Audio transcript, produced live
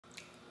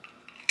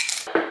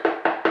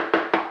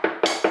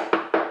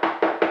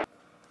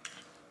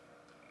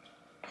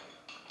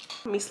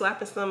Me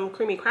slapping some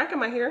creamy crack in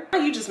my hair.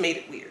 You just made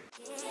it weird.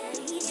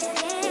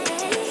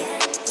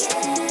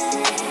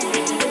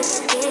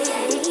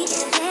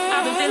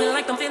 I've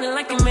been feeling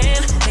like a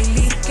man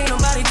lately. Can't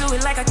nobody do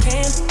it like I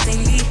can.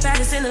 Lately,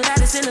 baddest in the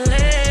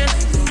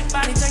land.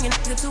 Body turning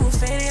to a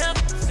fan.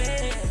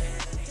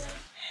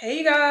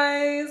 Hey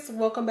guys,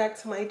 welcome back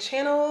to my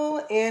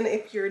channel. And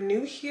if you're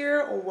new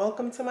here,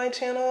 welcome to my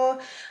channel.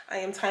 I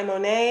am Ty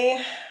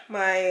Monet.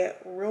 My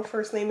real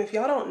first name, if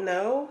y'all don't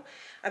know,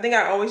 I think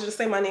I always just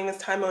say my name is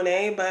Ty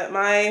Monet, but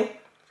my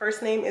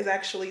first name is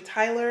actually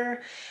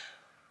Tyler.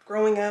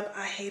 Growing up,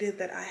 I hated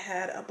that I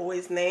had a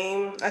boy's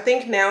name. I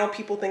think now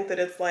people think that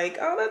it's like,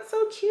 oh, that's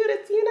so cute,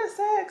 it's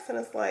unisex. And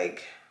it's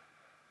like,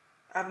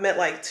 I've met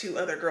like 2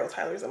 other girl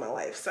Tylers in my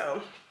life.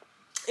 So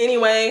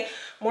anyway,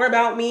 more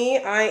about me.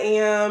 I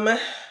am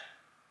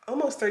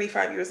almost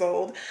 35 years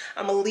old.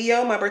 I'm a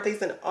Leo. My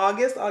birthday's in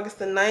August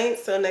the 9th.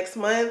 So next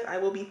month I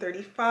will be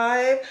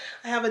 35.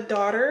 I have a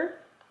daughter,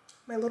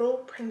 my little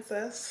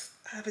princess.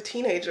 I have a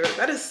teenager.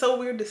 That is so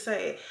weird to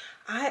say.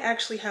 I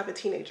actually have a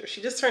teenager.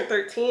 She just turned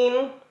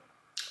 13.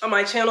 On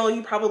my channel,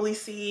 you probably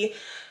see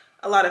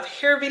a lot of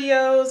hair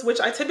videos, which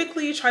I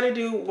typically try to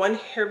do 1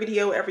 hair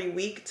video every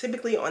week,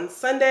 typically on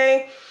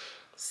Sunday.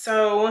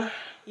 So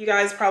you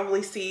guys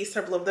probably see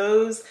several of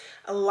those.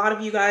 A lot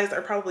of you guys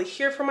are probably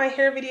here for my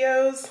hair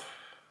videos.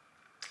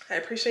 I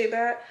appreciate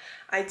that.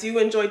 I do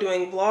enjoy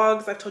doing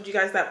vlogs. I've told you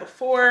guys that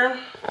before.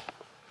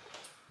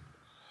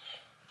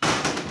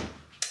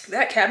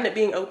 That cabinet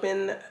being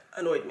open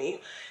annoyed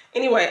me.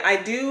 Anyway, I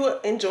do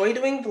enjoy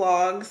doing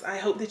vlogs. I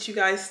hope that you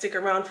guys stick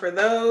around for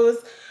those.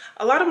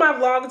 A lot of my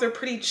vlogs are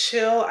pretty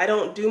chill. I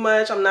don't do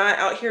much. I'm not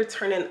out here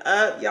turning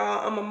up,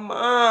 y'all. I'm a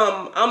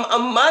mom. I'm a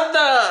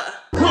mother.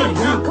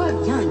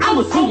 I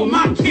was home with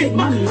my kid.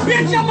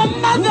 Bitch, I'm a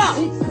mother.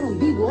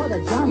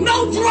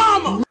 No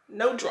drama.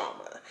 No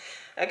drama.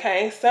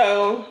 Okay,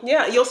 so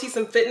yeah, you'll see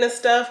some fitness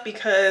stuff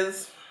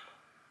because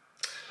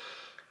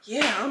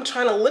yeah, I'm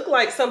trying to look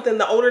like something.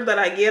 The older that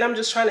I get, I'm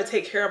just trying to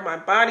take care of my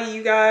body,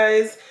 you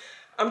guys.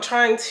 I'm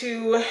trying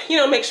to, you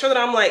know, make sure that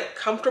I'm like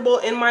comfortable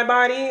in my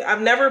body.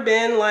 I've never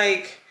been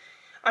like,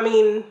 I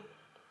mean,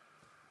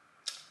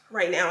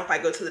 right now, if I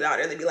go to the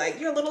doctor, they'd be like,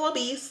 you're a little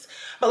obese.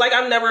 But like,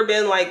 I've never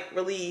been like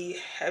really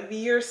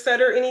heavy or set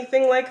or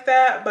anything like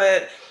that.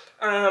 But,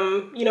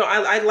 you know,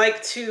 I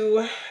like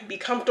to be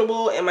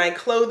comfortable in my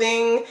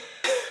clothing.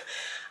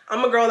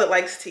 I'm a girl that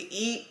likes to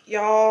eat,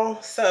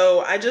 y'all.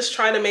 So I just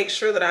try to make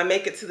sure that I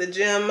make it to the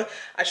gym.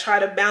 I try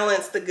to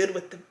balance the good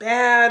with the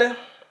bad.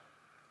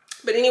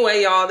 But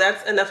anyway, y'all,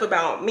 that's enough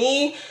about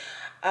me.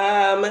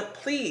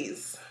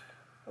 Please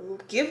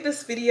give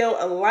this video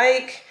a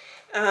like.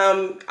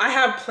 I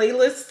have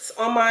playlists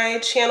on my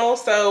channel.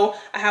 So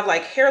I have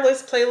like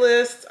hairless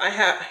playlists. I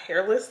have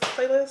hairless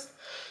playlists.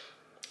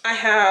 I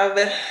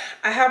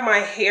have my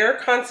hair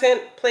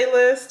content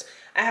playlist.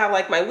 I have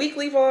like my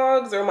weekly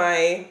vlogs or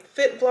my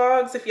fit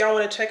vlogs. If y'all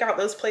want to check out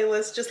those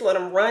playlists, just let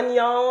them run,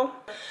 y'all.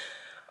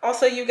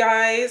 Also, you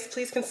guys,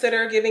 please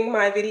consider giving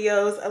my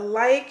videos a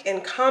like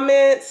and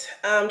comment.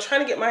 I'm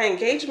trying to get my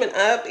engagement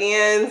up,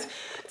 and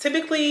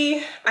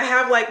typically I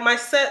have like my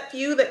set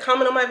few that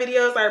comment on my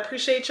videos. I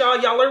appreciate y'all.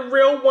 Y'all are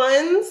real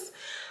ones.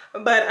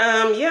 But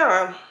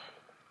yeah,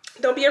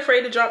 don't be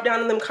afraid to drop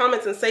down in them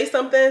comments and say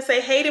something.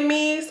 Say hey to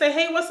me. Say,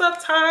 hey, what's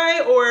up,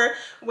 Ty? Or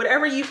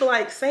whatever you feel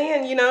like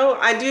saying, you know.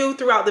 I do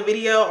throughout the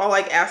video. I'll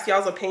like ask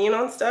y'all's opinion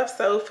on stuff.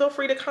 So feel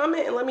free to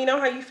comment and let me know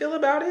how you feel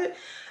about it.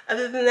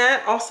 Other than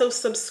that, also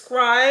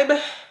subscribe.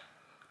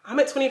 I'm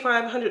at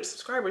 2,500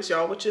 subscribers,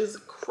 y'all, which is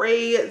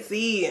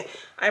crazy.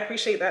 I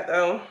appreciate that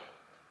though.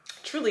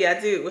 Truly,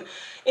 I do.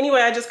 Anyway,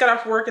 I just got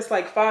off work. It's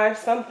like 5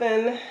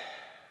 something.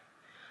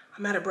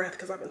 I'm out of breath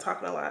because I've been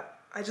talking a lot.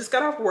 I just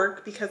got off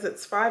work because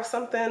it's 5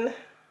 something.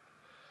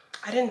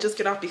 I didn't just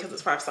get off because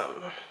it's 5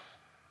 something.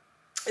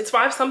 It's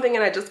 5 something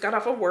and I just got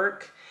off of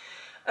work.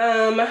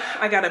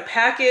 I got a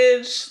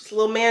package. This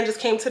little man just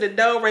came to the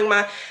door, rang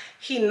my,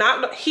 and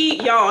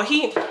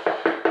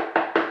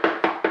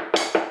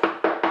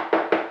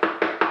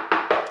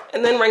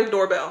then rang the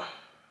doorbell.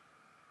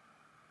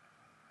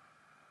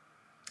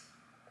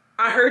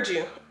 I heard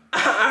you.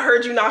 I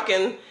heard you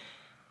knocking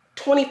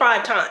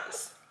 25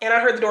 times. And I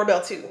heard the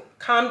doorbell too.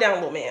 Calm down,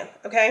 little man,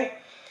 okay?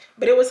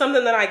 But it was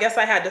something that I guess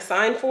I had to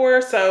sign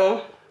for,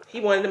 so he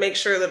wanted to make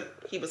sure that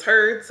he was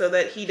heard so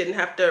that he didn't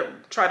have to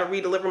try to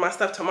redeliver my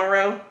stuff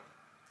tomorrow.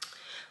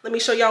 Let me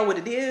show y'all what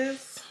it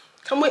is.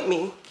 Come with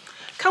me.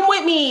 Come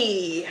with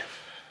me.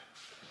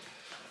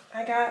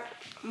 I got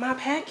my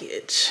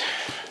package.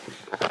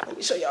 Let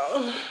me show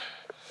y'all.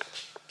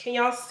 Can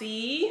y'all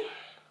see?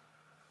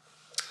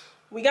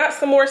 We got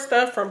some more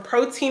stuff from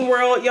Protein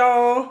World,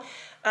 y'all.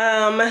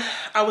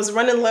 I was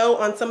running low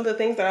on some of the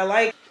things that I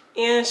like.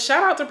 And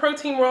shout out to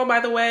Protein World,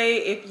 by the way.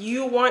 If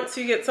you want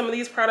to get some of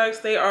these products,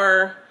 they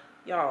are,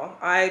 y'all,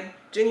 I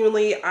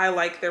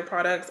like their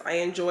products. I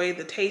enjoy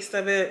the taste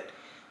of it.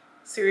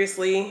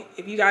 Seriously,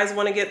 if you guys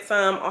want to get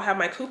some, I'll have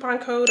my coupon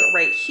code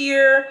right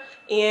here,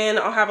 and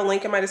I'll have a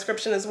link in my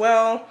description as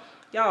well.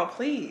 Y'all,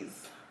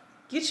 please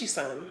get you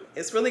some.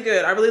 It's really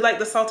good. I really like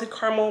the salted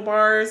caramel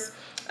bars.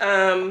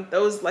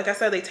 Those, like I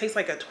said, they taste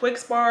like a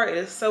Twix bar. It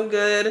is so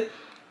good. I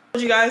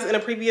told you guys in a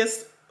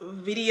previous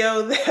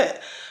video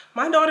that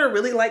my daughter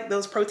really liked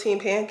those protein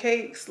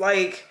pancakes.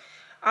 Like,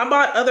 I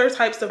bought other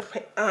types of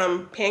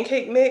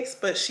pancake mix,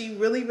 but she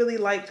really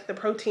liked the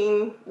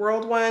Protein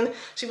World one.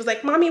 She was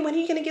like, Mommy, when are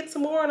you gonna get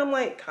some more? And I'm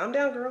like, calm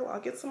down, girl, I'll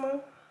get some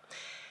more.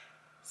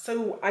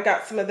 So I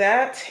got some of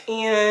that,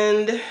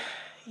 and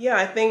yeah,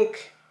 I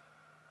think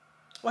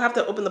we'll have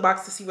to open the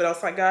box to see what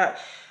else I got.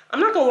 I'm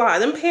not gonna lie,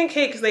 them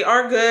pancakes, they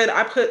are good.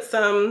 I put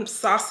some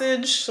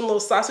sausage, some little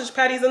sausage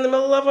patties in the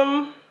middle of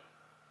them.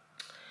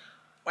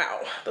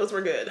 Wow, those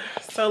were good.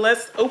 So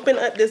let's open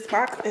up this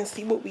box and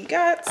see what we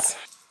got.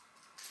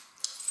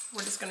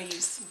 We're just gonna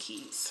use some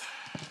keys.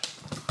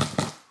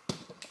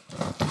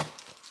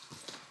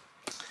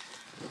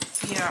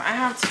 So yeah, I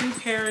have 2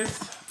 pairs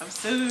of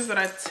scissors that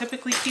I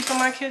typically keep in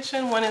my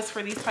kitchen. One is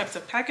for these types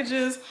of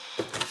packages,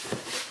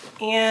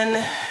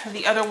 and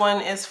the other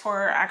one is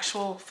for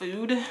actual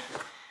food.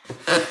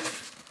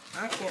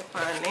 I can't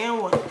find that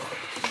one.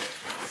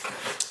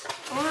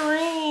 All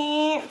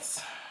right.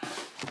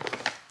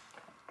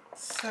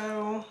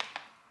 So,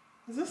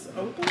 is this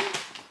open?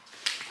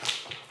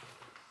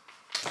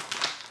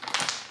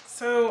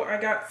 So I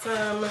got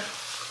some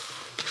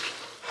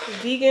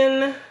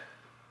vegan,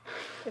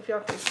 if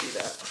y'all can see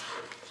that.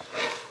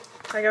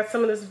 I got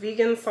some of this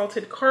vegan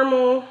salted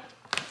caramel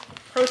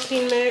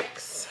protein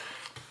mix.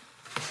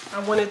 I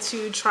wanted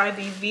to try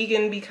the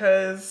vegan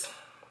because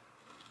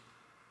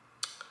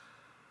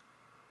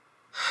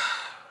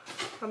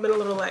I've been a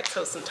little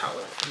lactose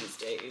intolerant these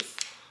days.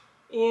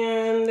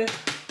 And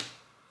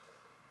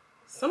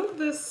some of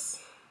this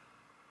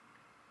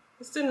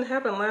didn't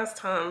happen last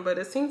time, but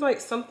it seems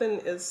like something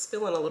is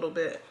spilling a little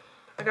bit.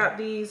 I got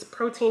these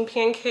protein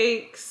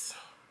pancakes,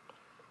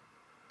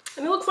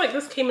 and it looks like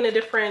this came in a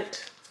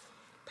different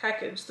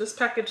package. This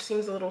package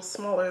seems a little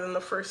smaller than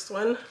the first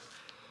one.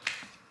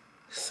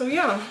 So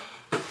yeah,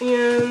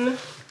 and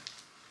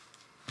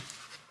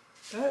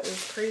that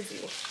is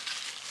crazy.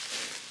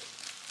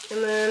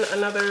 And then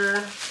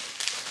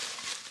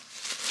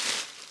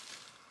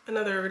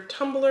another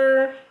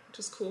tumbler, which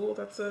is cool.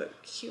 That's a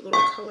cute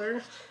little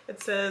color. It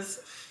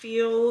says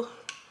feel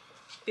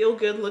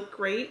good, look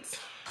great.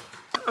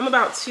 I'm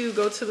about to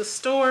go to the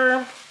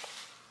store.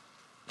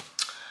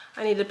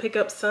 I need to pick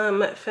up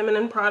some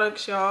feminine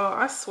products, y'all.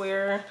 I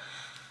swear,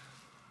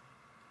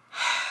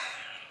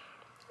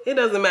 it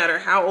doesn't matter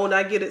how old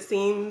I get, it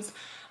seems.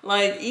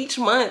 Like, each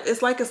month,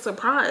 it's like a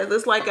surprise.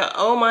 It's like a,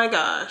 oh my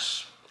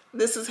gosh,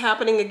 this is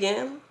happening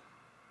again.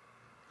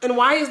 And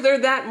why is there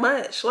that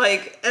much?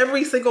 Like,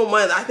 every single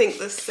month, I think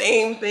the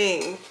same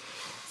thing.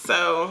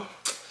 So,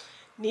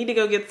 need to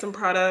go get some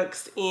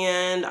products.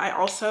 And I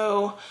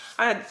also,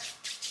 I've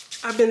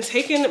been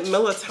taking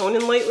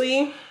melatonin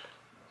lately,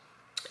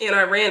 and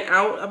I ran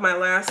out of my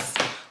last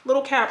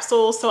little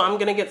capsule, so I'm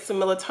gonna get some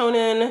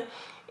melatonin.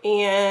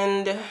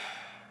 And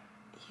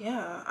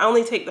yeah, I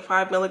only take the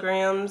 5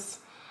 milligrams,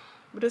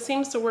 but it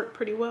seems to work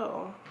pretty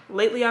well.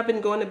 Lately, I've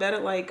been going to bed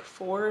at like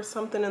 4 or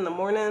something in the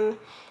morning,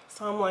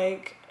 so I'm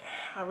like,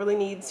 I really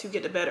need to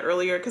get to bed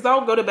earlier, because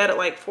I'll go to bed at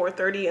like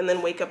 4:30 and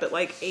then wake up at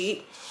like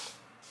 8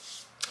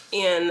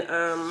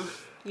 and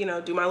you know,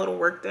 do my little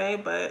work day.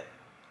 But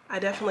I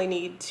definitely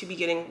need to be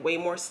getting way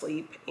more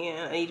sleep,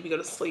 and I need to be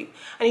going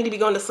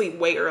to sleep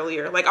way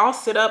earlier. Like, I'll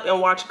sit up and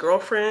watch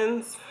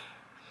Girlfriends.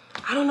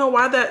 I don't know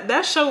why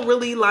that show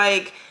really,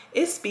 like,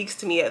 it speaks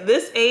to me. At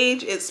this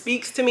age, it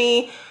speaks to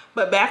me.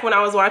 But back when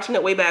I was watching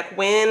it way back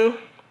when,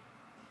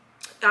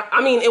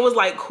 I mean, it was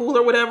like cool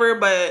or whatever,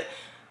 but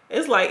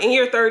it's like in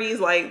your 30s,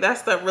 like, that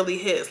stuff really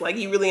hits. Like,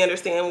 you really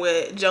understand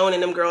what Joan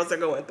and them girls are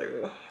going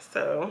through.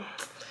 So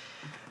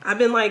I've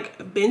been like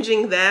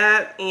binging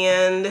that,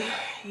 and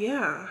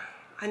yeah,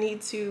 I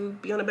need to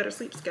be on a better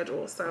sleep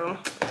schedule. So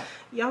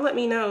y'all let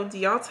me know, do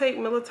y'all take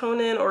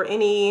melatonin or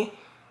any,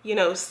 you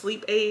know,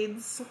 sleep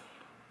aids?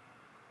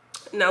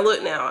 Now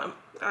look, now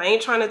I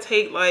ain't trying to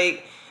take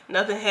like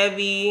nothing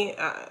heavy.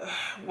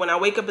 When I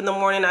wake up in the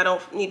morning, I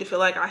don't need to feel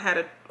like I had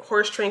a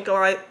horse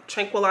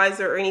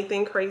tranquilizer or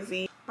anything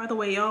crazy. By the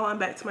way, y'all, I'm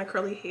back to my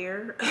curly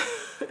hair.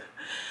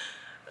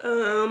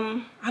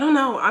 I don't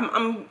know.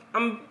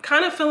 I'm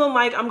kind of feeling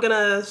like I'm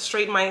gonna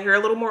straighten my hair a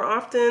little more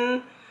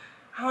often.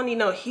 I don't need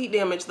no heat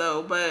damage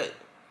though, but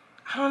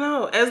I don't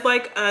know. As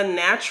like a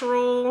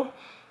natural,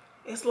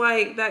 it's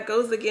like that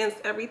goes against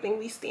everything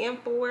we stand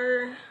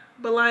for.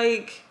 But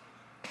like,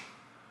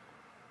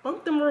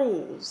 bump them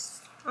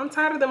rules. I'm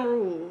tired of them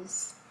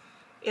rules.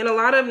 And a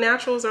lot of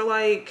naturals are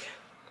like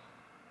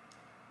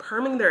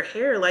perming their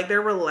hair, like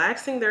they're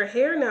relaxing their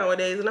hair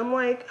nowadays, and I'm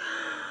like,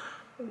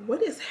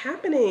 what is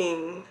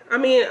happening? I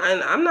mean,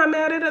 I'm not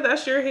mad at it.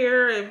 That's your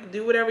hair.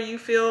 Do whatever you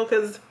feel,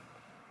 because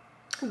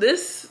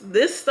this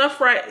stuff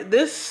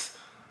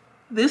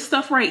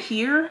right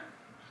here,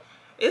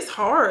 it's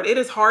hard. It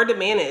is hard to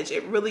manage.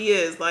 It really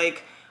is.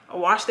 Like, A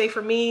wash day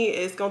for me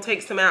is gonna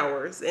take some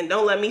hours. And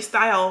don't let me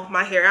style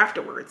my hair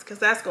afterwards, because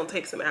that's gonna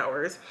take some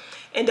hours.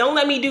 And don't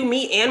let me do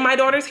me and my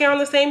daughter's hair on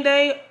the same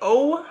day.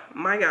 Oh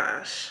my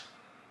gosh.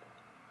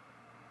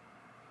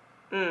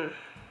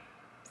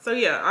 So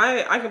yeah,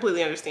 I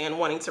completely understand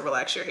wanting to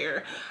relax your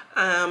hair.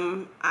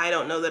 I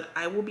don't know that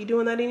I will be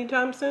doing that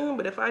anytime soon,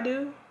 but if I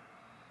do,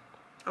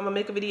 I'm gonna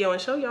make a video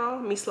and show y'all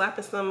me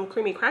slapping some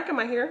creamy crack in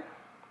my hair.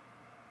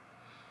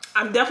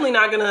 I'm definitely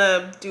not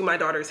gonna do my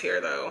daughter's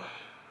hair though.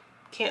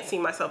 Can't see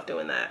myself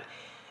doing that.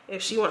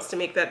 If she wants to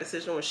make that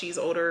decision when she's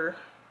older,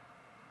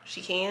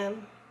 she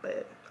can,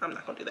 but I'm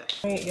not gonna do that.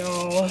 All right,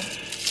 y'all.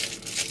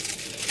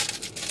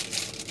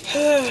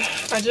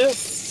 I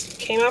just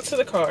came out to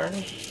the car.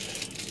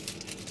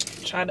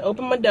 Tried to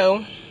open my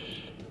door.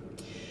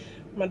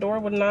 My door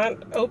would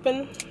not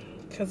open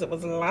because it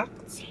was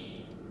locked.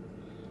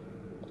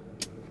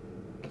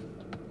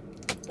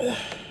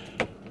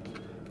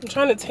 I'm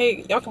trying to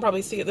take, y'all can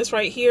probably see it, this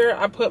right here,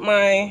 I put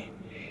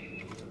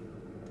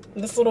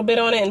this little bit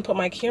on it and put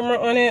my camera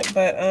on it,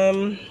 but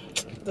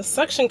the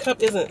suction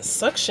cup isn't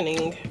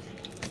suctioning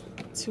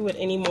to it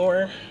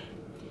anymore.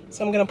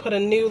 So I'm gonna put a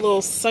new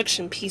little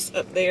suction piece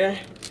up there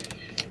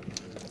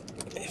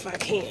if I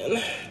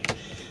can.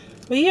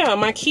 But yeah,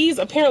 my keys,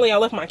 apparently I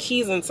left my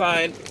keys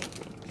inside.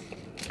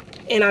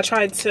 And I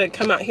tried to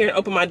come out here and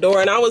open my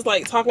door, and I was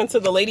like talking to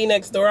the lady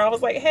next door. I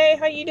was like, hey,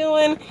 how you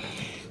doing?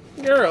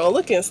 Girl,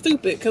 looking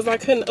stupid because I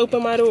couldn't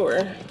open my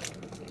door.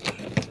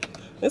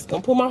 It's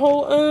gonna pull my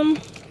whole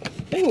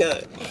thing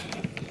up.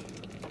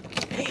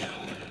 Damn.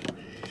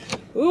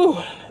 Ooh,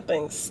 that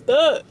thing's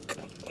stuck.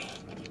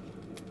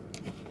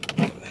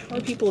 How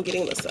are people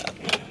getting this up?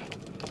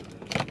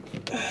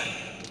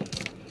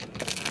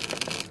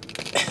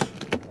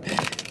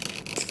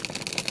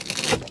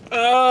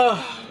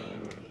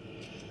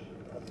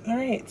 All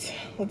right,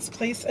 let's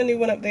place a new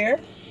one up there.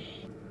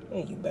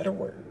 And you better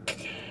work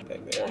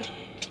back there.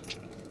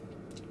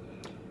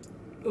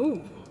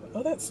 Ooh,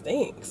 oh, that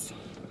stinks.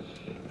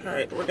 All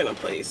right, we're gonna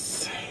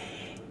place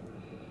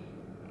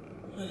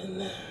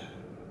one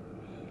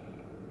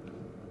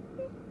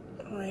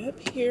right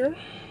up here.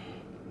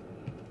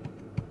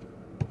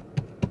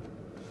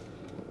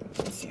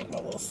 Let's see if my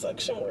little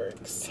suction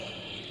works.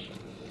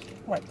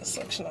 Wipe the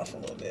suction off a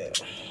little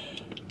bit.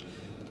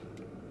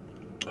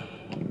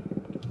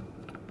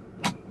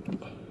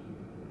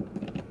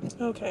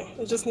 Okay,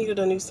 it just needed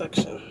a new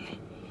suction.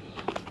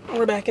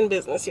 We're back in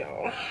business,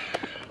 y'all.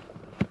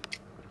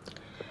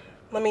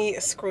 Let me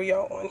screw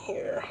y'all on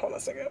here. Hold on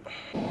a second.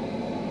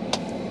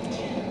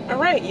 All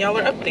right, y'all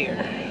are up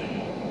there.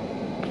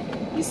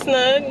 You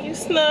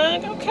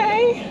snug,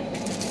 okay.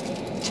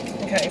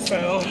 Okay,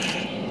 so I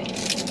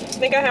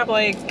think I have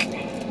like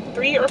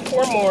 3 or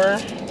 4 more,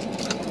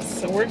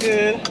 so we're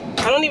good.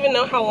 I don't even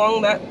know how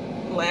long that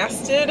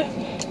lasted.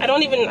 I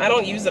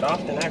don't use it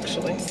often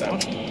actually, so.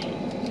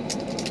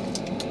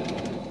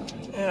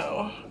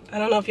 Oh, I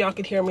don't know if y'all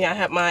could hear me. I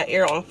have my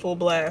air on full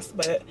blast,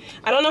 but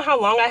I don't know how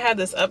long I had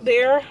this up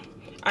there.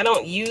 I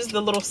don't use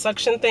the little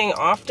suction thing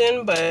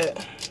often,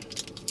 but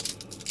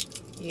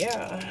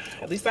yeah,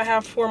 at least I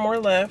have 4 more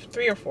left,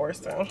 3 or 4,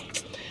 so.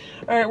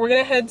 All right, we're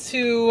gonna head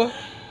to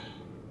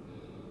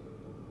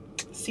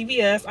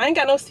CVS. I ain't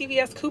got no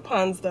CVS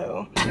coupons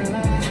though.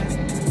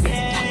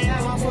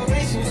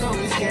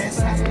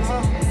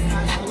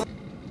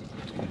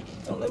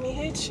 Don't let me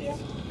hit you.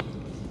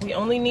 We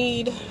only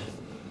need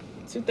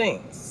 2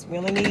 things. We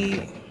only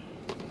need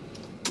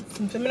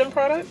some feminine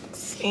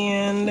products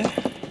and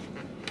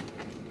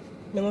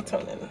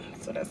melatonin.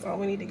 So that's all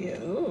we need to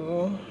get.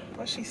 Ooh,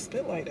 why she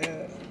spit like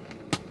that?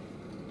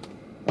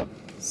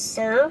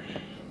 Sir,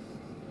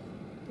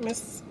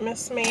 Miss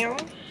ma'am.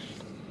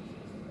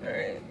 All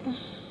right.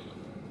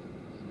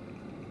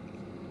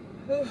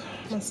 Ooh,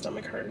 my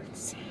stomach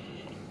hurts.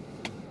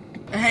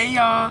 Hey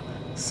y'all,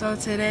 so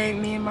today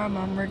me and my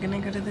mom are gonna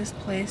go to this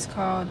place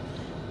called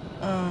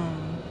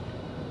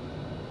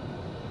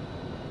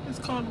it's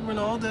called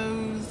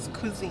Ronaldo's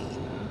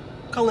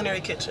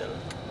Culinary Kitchen.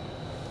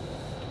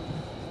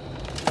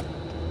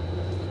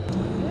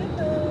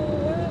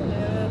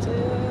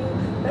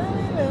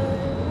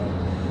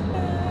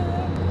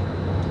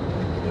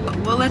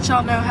 We'll let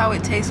y'all know how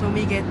it tastes when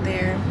we get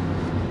there.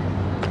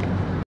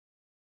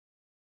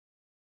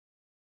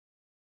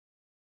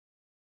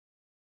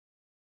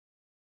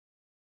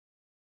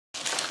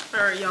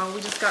 Alright y'all,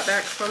 we just got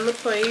back from the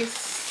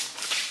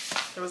place.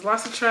 There was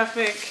lots of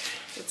traffic.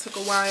 It took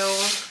a while.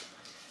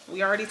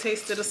 We already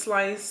tasted a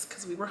slice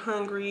because we were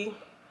hungry.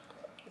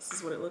 This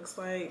is what it looks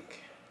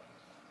like.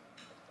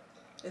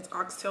 It's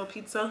oxtail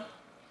pizza.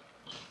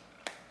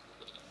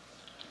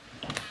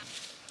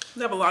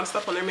 They have a lot of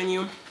stuff on their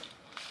menu.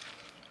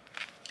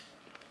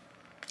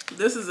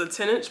 This is a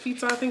 10-inch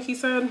pizza, I think he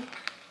said.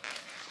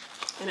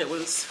 And it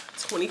was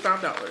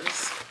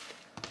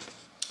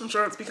 $25. I'm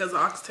sure it's because the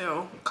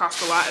oxtail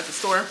cost a lot at the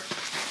store.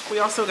 We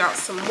also got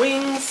some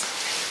wings.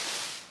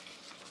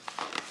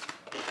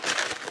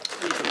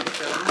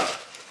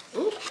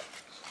 Ooh.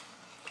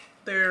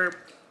 They're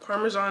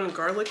Parmesan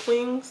garlic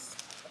wings.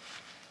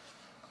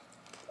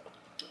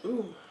 Ooh,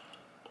 Ooh.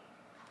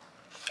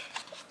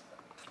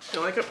 You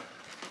like it?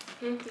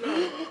 No. No,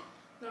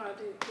 I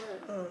did.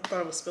 What? Oh, I thought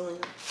I was spilling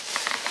it.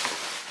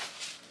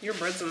 Your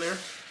bread's in there.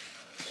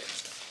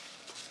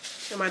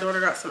 And my daughter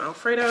got some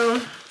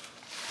Alfredo.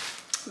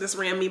 This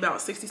ran me about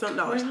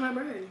 $60-something. Where's my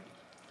bread?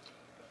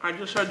 I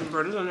just showed the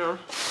bread is in there.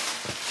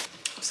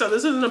 So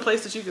this isn't a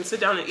place that you can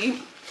sit down and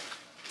eat.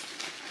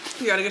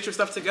 You gotta get your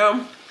stuff to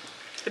go.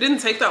 It didn't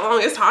take that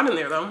long. It's hot in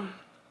there though.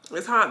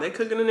 It's hot. They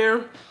cooking in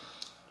there.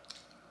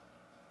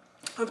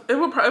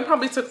 It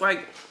probably took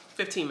like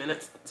 15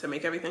 minutes to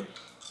make everything.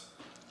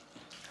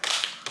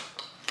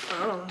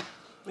 Oh,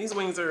 these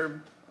wings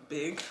are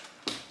big.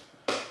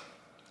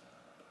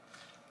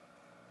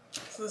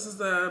 So this is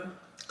the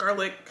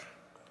garlic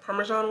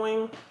Parmesan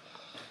wing.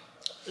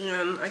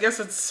 And I guess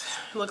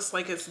it looks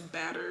like it's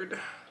battered.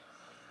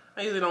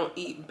 I usually don't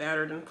eat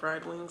battered and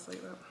fried wings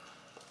like that.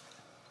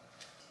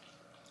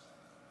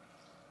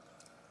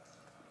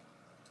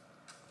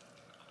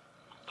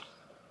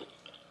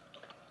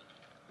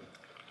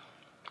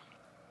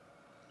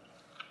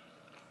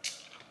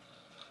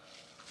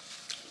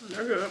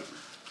 They're good.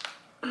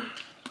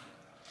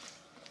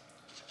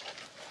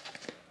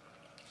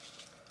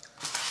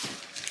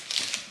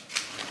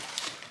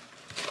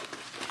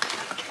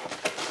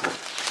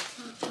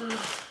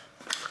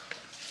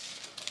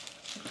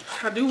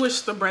 I do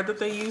wish the bread that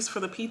they used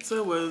for the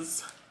pizza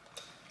was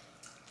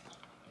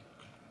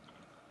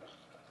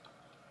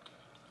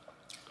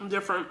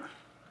different.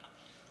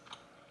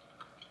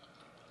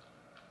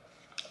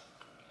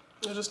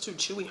 They're just too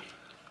chewy.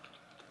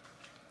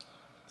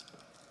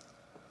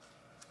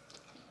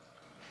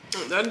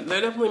 They're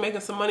definitely making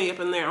some money up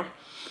in there.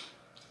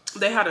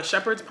 They had a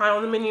shepherd's pie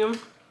on the menu.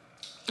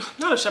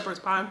 Not a shepherd's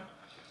pie.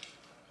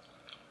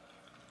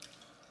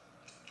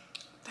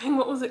 Dang,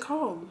 what was it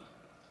called?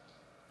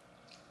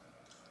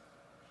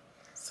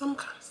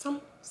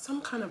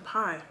 Some kind of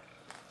pie.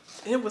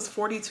 And it was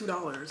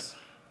 $42.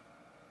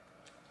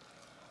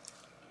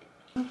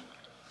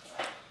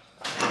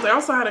 They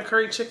also had a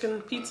curry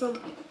chicken pizza.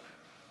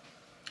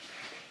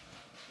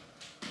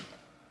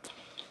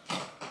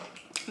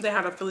 They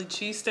had a Philly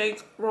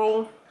cheesesteak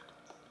roll.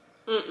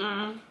 They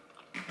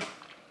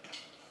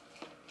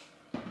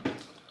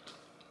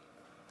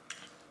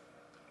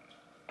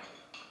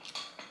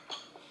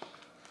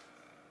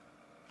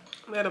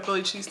had a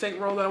Philly cheesesteak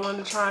roll that I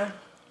wanted to try.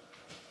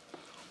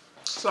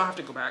 So I have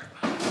to go back.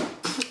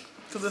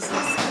 Because this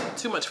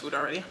is too much food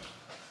already.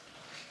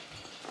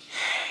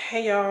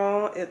 Hey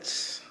y'all,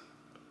 it's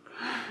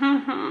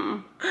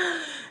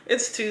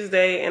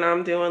Tuesday and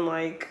I'm doing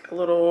like a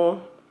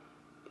little,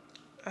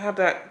 I have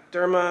that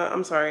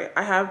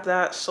I have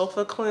that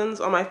sulfa cleanse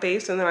on my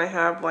face, and then I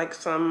have like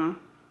some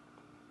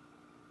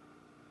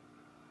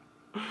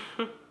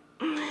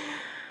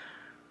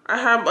I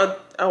have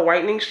a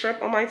whitening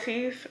strip on my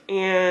teeth,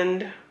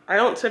 and I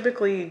don't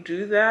typically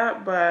do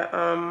that, but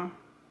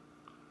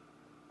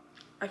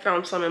I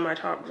found some in my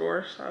top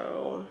drawer,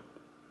 so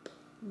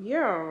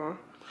yeah.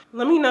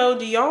 Let me know,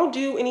 do y'all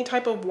do any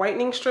type of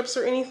whitening strips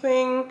or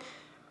anything?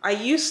 I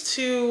used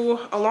to,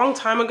 a long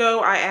time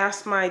ago, I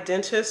asked my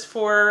dentist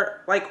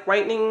for like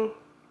whitening,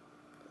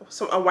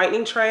 a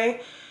whitening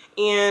tray.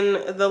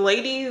 And the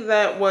lady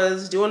that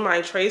was doing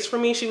my trays for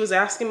me, she was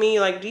asking me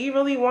like, do you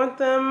really want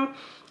them?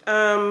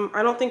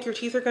 I don't think your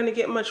teeth are gonna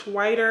get much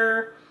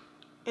whiter.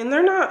 And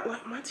they're not,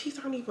 like, my teeth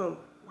aren't even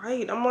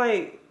white. I'm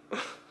like,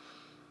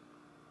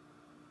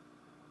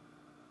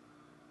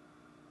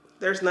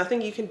 there's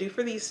nothing you can do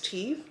for these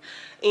teeth.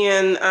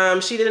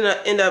 And she didn't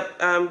end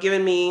up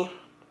giving me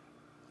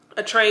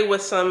a tray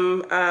with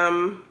some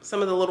of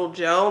the little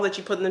gel that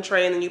you put in the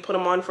tray, and then you put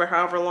them on for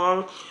however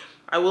long.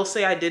 I will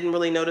say I didn't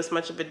really notice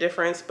much of a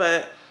difference,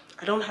 but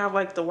I don't have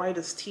like the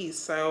whitest teeth.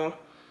 So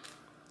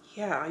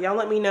yeah, y'all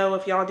let me know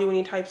if y'all do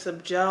any types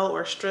of gel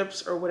or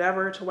strips or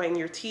whatever to whiten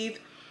your teeth.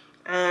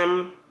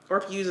 Or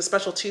if you use a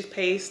special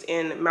toothpaste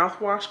and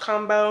mouthwash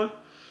combo,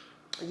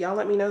 y'all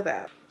let me know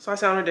that. So I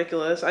sound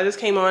ridiculous. I just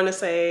came on to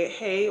say,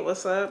 hey,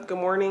 what's up? Good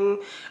morning.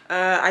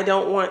 I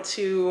don't want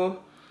to,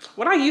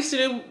 what I used to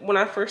do when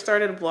I first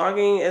started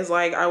vlogging is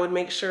like, I would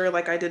make sure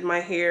like I did my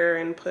hair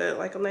and put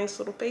like a nice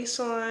little face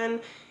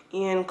on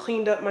and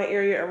cleaned up my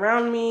area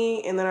around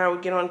me, and then I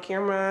would get on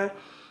camera.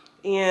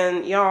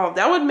 And y'all,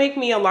 that would make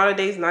me a lot of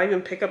days not even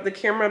pick up the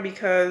camera,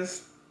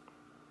 because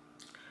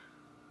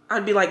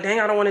I'd be like, dang,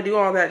 I don't want to do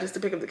all that just to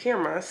pick up the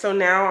camera. So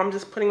now I'm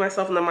just putting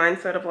myself in the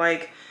mindset of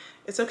like,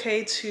 it's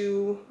okay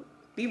to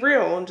be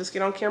real and just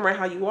get on camera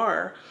how you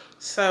are.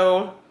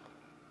 So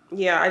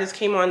yeah, I just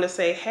came on to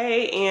say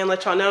hey and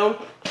let y'all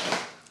know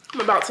I'm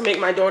about to make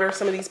my daughter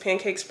some of these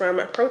pancakes from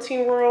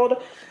Protein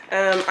World.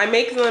 I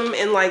make them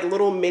in like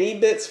little mini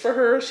bits for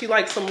her. She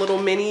likes some little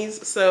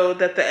minis so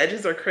that the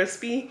edges are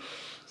crispy.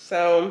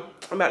 So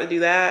I'm about to do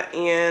that,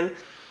 and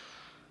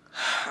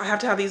I have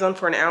to have these on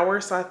for an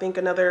hour. So I think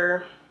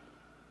another,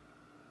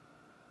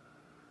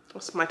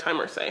 what's my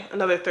timer say?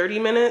 Another 30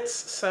 minutes.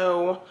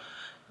 So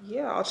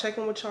yeah, I'll check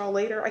in with y'all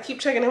later. I keep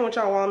checking in with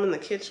y'all while I'm in the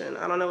kitchen.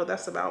 I don't know what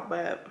that's about,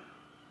 but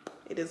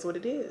it is what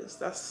it is.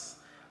 That's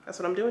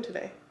what I'm doing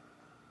today.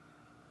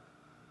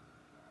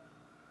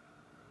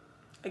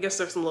 I guess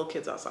there's some little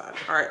kids outside.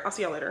 All right, I'll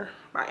see y'all later.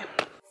 Bye.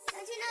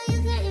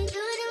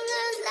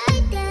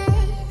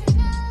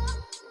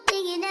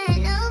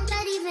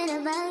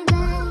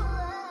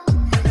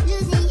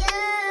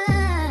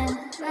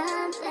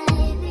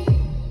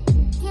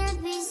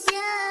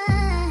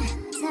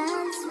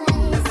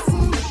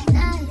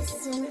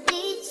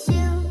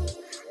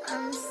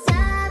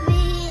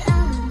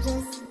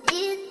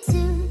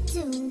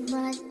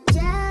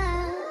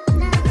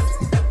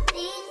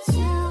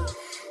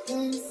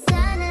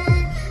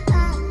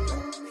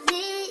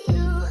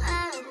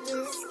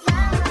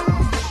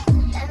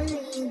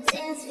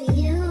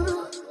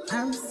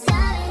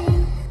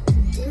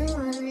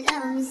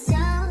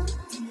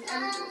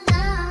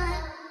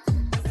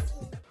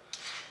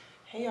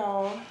 Hey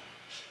y'all.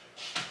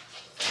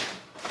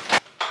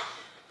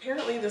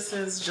 Apparently this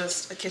is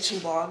just a kitchen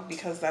vlog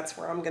because that's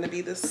where I'm gonna be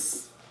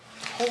this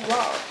whole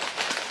vlog.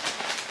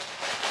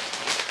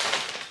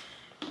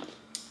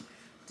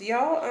 Do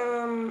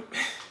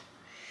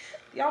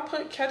y'all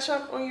put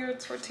ketchup on your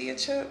tortilla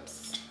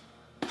chips?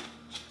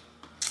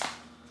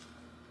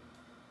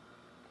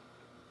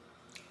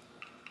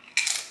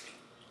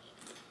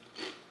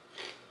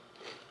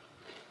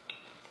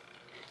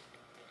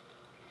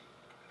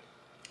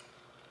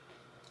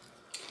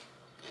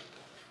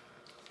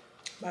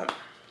 But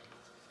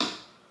I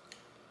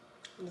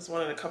just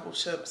wanted a couple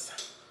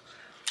chips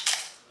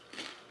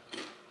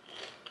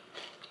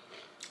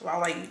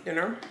while I eat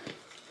dinner.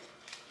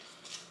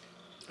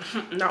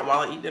 Not while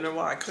I eat dinner,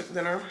 while I cook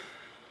dinner.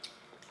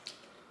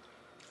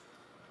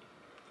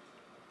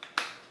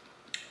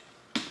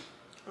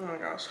 Oh my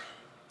gosh.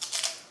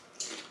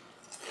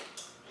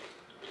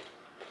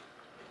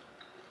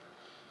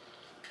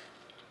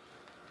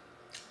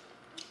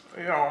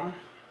 Y'all.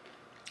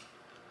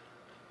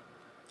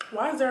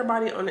 Why is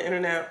everybody on the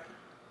internet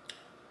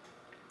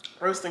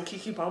roasting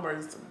KeKe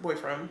Palmer's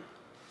boyfriend?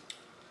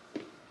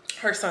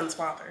 Her son's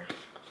father.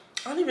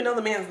 I don't even know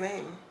the man's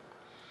name.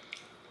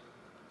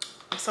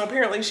 So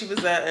apparently she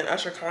was at an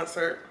Usher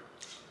concert.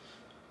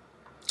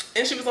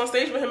 And she was on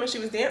stage with him and she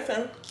was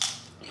dancing.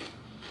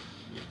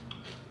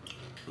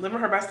 Living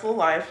her best little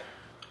life.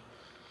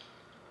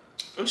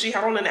 And she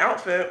had on an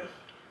outfit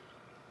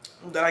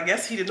that I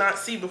guess he did not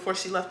see before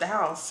she left the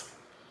house.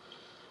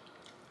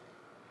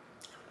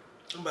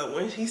 But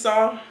when he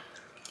saw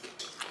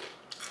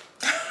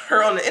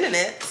her on the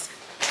internet,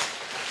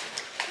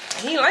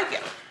 he didn't like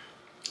it.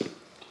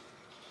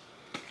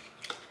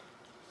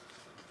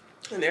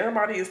 And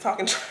everybody is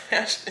talking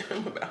trash to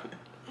him about it.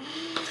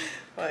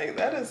 Like,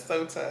 that is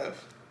so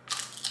tough.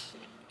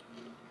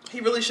 He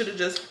really should have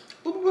just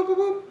boop, boop, boop,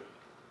 boop,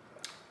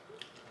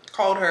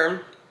 called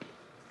her,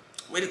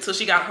 waited till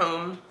she got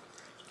home,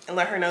 and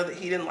let her know that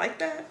he didn't like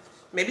that.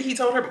 Maybe he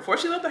told her before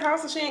she left the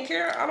house and she didn't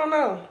care. I don't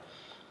know.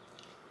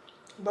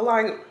 But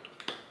like,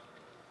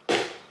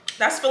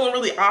 that's feeling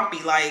really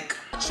oppy. Like,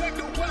 check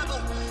the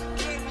weather.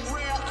 Getting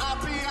real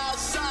oppy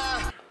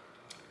outside.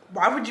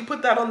 Why would you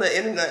put that on the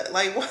internet?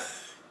 Like, what?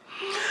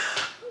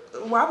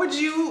 Why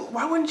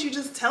wouldn't you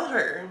just tell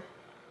her?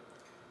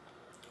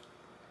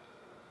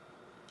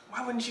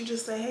 Why wouldn't you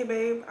just say, hey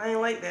babe, I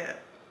ain't like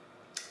that.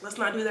 Let's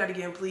not do that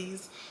again,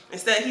 please.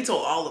 Instead, he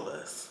told all of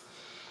us.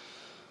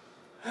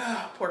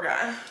 Poor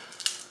guy.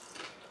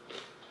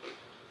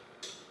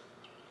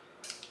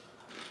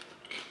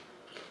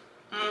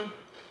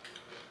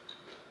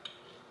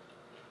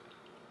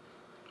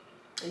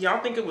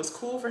 Y'all think it was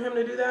cool for him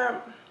to do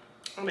that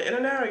on the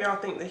internet, or y'all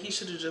think that he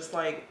should have just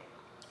like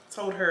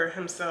told her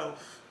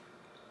himself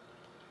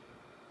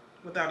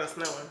without us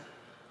knowing?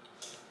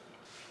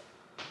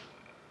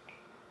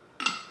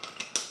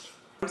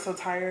 I'm so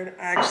tired.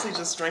 I actually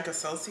just drank a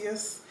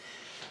Celsius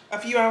a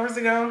few hours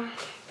ago.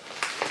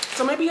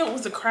 So maybe it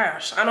was a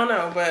crash. I don't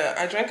know, but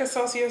I drank a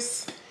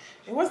Celsius.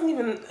 It wasn't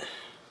even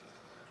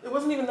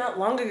that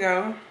long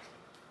ago.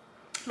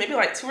 Maybe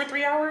like 2 or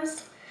 3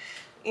 hours.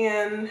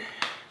 And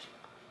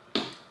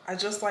I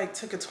just like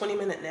took a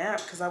 20-minute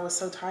nap because I was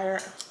so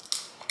tired.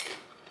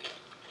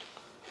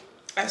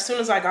 As soon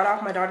as I got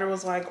off, my daughter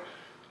was like,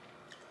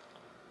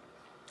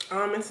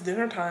 it's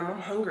dinner time, I'm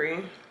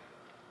hungry.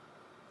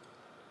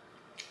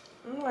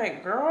 I'm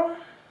like, girl,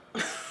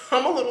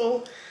 I'm a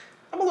little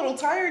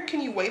tired.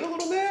 Can you wait a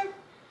little bit?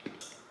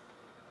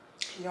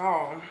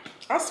 Y'all,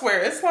 I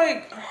swear, it's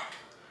like,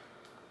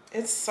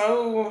 it's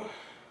so,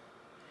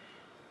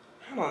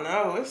 I don't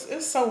know,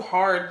 it's so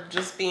hard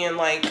just being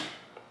like,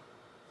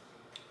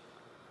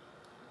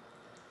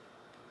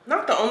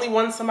 not the only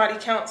one somebody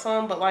counts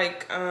on, but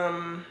like,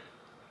 I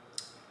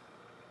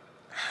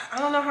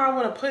don't know how I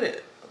want to put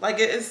it. Like,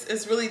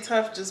 it's really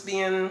tough just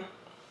being,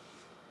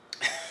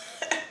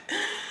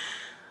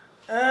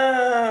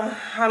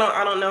 I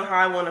don't know how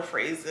I want to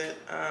phrase it.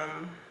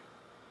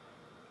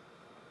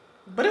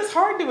 But it's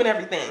hard doing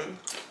everything.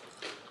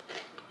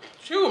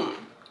 Shoot.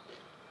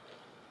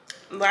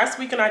 Last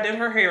weekend I did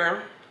her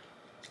hair,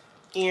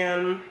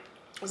 and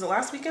was it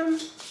last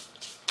weekend?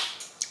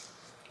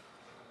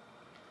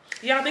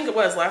 Yeah, I think it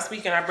was last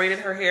weekend. I braided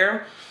her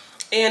hair,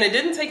 And it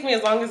didn't take me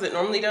as long as it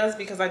normally does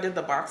because I did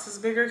the boxes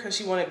bigger because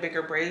she wanted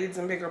bigger braids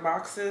and bigger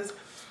boxes.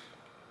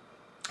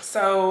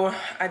 So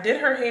I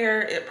did her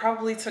hair. It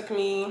probably took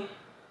me...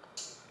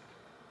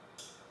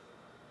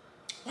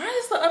 Why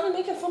is the oven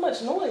making so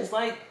much noise?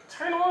 Like,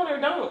 turn on or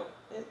don't.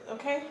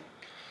 Okay.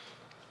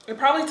 It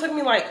probably took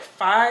me like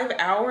 5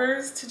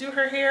 hours to do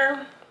her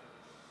hair.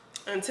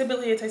 And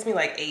typically it takes me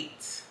like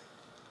 8.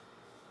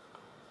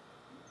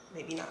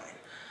 Maybe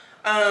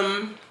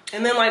 9.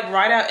 And then like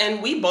right out,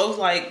 and we both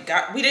like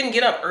we didn't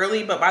get up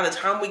early, but by the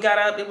time we got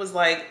up, it was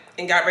like,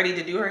 and got ready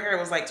to do her hair, it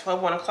was like 12,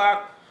 1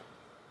 o'clock.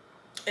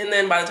 And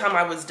then by the time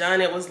I was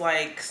done, it was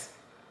like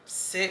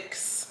 6.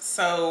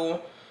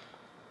 So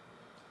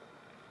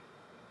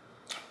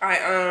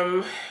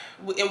and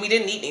we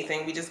didn't eat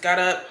anything. We just got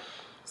up,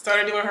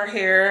 started doing her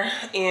hair,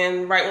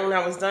 and right when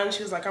I was done,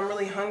 she was like, I'm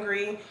really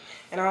hungry.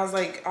 And I was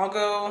like, I'll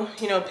go,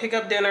 you know, pick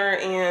up dinner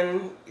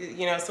and,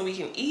 you know, so we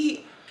can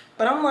eat.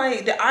 But I'm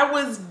like, I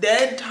was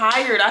dead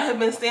tired. I had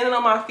been standing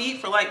on my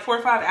feet for like 4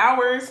 or 5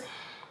 hours.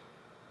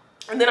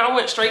 And then I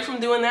went straight from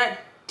doing that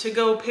to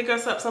go pick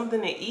us up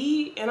something to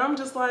eat. And I'm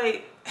just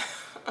like,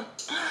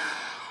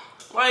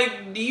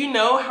 like, do you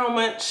know how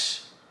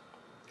much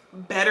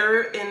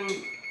better and,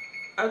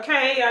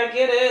 okay, I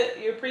get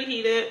it, you're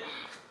preheated.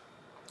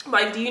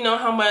 Like, do you know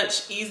how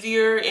much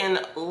easier and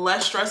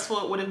less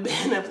stressful it would have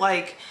been if,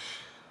 like,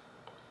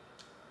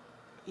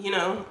 you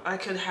know, I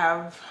could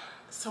have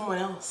someone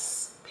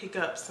else pick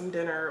up some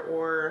dinner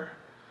or,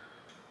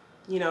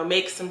 you know,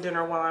 make some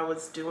dinner while I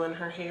was doing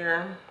her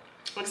hair.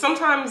 Like,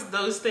 sometimes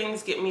those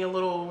things get me a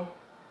little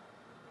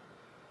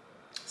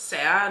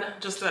sad,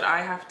 just that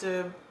I have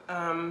to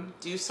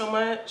do so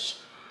much.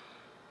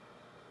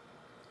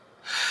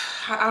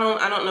 I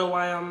don't know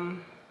why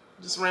I'm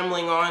just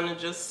rambling on. And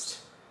just,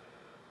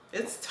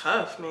 it's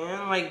tough,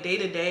 man. Like, day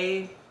to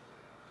day,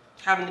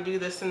 having to do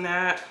this and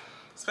that,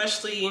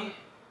 especially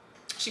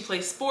she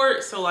plays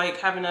sports, so like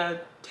having to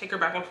take her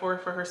back and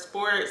forth for her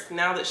sports.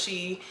 Now that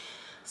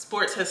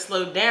sports has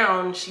slowed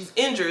down, she's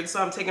injured,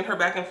 so I'm taking her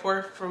back and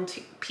forth from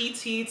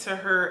PT to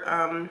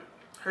her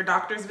her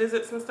doctor's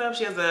visits and stuff.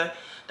 She has a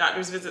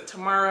doctor's visit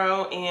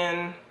tomorrow,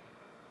 and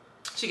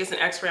she gets an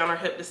x-ray on her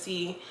hip to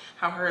see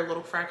how her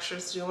little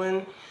fracture's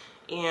doing.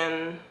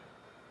 And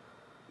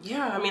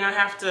yeah, I mean, I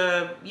have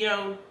to, you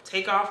know,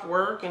 take off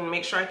work and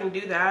make sure I can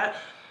do that.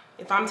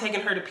 If I'm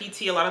taking her to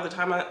PT, a lot of the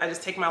time I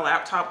just take my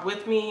laptop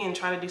with me and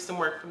try to do some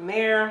work from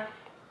there.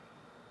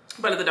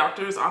 But at the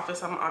doctor's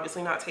office, I'm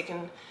obviously not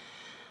taking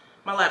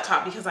my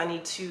laptop because I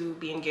need to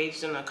be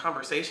engaged in a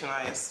conversation,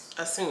 I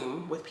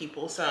assume, with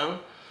people. So,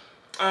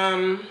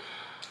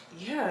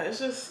 yeah,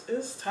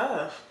 it's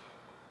tough.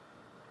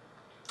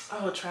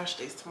 Oh, trash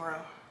day's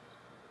tomorrow.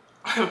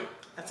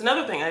 That's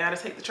another thing. I gotta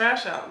take the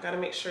trash out. Gotta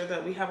make sure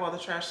that we have all the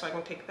trash so I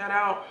can take that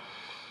out.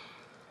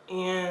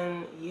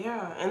 And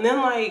yeah, and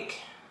then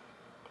like,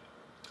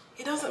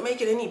 it doesn't make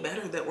it any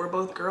better that we're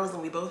both girls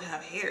and we both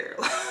have hair.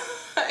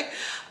 Like,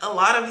 a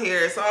lot of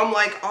hair. So I'm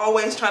like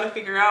always trying to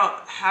figure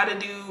out how to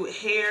do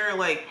hair,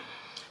 like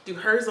do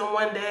hers on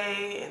one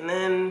day and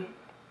then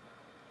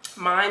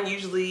mine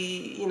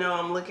usually, you know,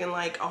 I'm looking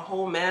like a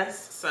whole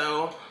mess.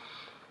 So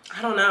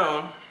I don't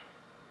know.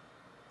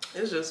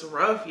 It's just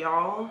rough,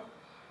 y'all.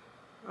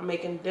 I'm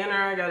making dinner.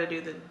 I gotta do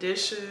the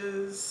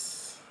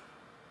dishes.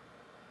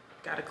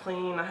 Gotta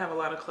clean. I have a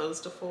lot of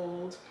clothes to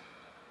fold.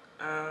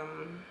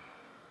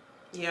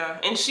 Yeah,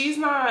 and she's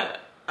not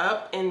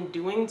up and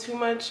doing too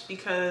much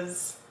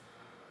because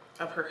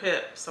of her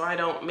hip, so I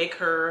don't make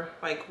her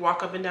like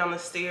walk up and down the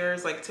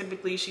stairs. Like,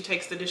 typically she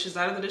takes the dishes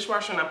out of the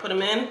dishwasher and I put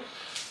them in,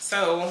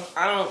 so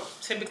I don't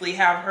typically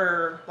have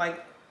her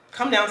like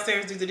come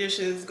downstairs, do the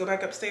dishes, go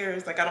back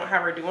upstairs. Like, I don't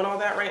have her doing all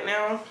that right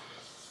now,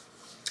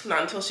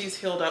 not until she's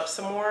healed up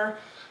some more,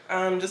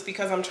 just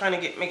because I'm trying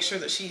to make sure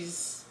that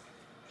she's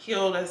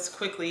healed as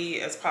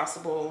quickly as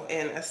possible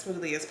and as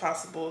smoothly as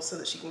possible so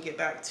that she can get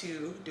back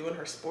to doing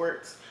her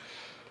sports.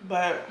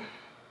 But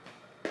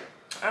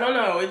I don't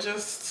know, it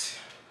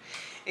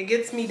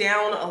gets me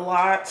down a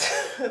lot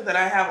that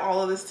I have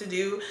all of this to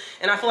do,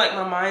 and I feel like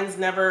my mind's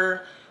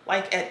never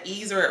like at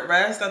ease or at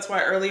rest. That's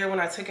why earlier when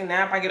I took a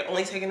nap, I could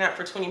only take a nap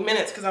for 20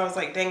 minutes because I was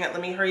like, dang it,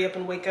 let me hurry up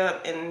and wake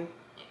up and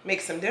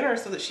make some dinner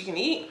so that she can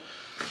eat.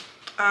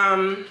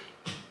 I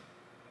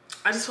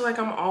just feel like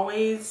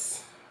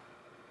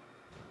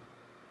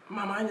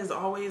my mind is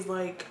always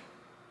like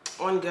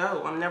on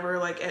go. I'm never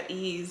like at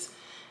ease,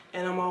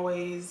 and I'm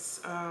always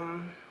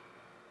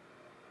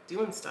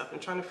doing stuff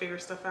and trying to figure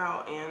stuff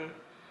out, and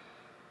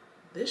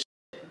this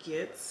shit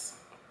gets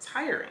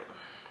tiring.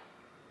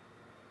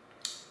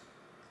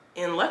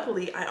 And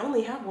luckily I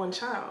only have one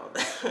child.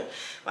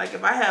 Like,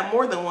 if I had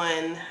more than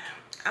one,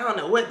 I don't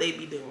know what they'd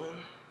be doing.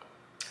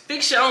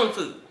 Fix your own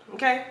food,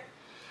 okay?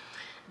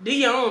 Do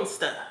your own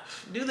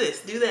stuff. Do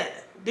this, do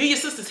that. Do your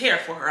sister's hair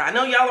for her. I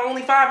know y'all are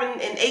only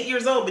 5 and 8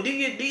 years old, but do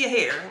your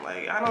hair.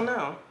 Like, I don't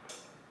know.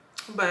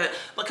 But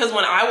because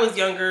when I was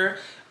younger,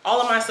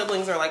 all of my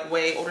siblings are like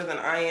way older than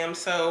I am.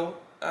 So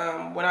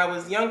when I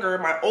was younger,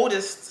 my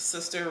oldest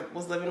sister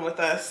was living with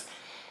us,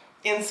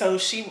 And so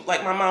she,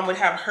 like, my mom would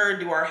have her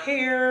do our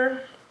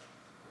hair.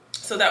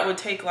 So that would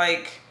take,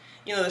 like,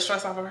 you know, the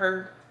stress off of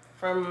her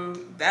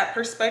from that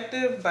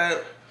perspective.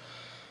 But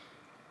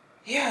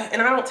yeah,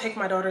 and I don't take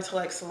my daughter to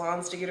like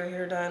salons to get her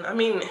hair done. I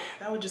mean,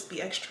 that would just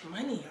be extra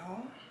money,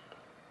 y'all.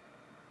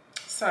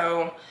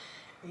 So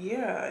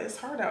yeah, it's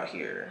hard out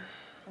here.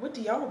 What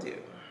do y'all do?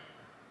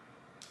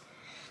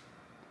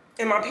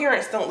 And my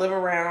parents don't live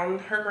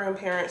around. Her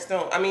grandparents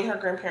don't. I mean, her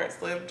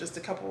grandparents live just a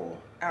couple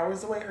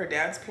hours away, her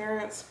dad's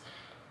parents.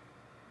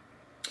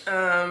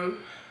 So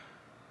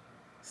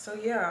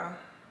yeah,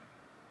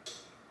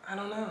 I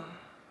don't know.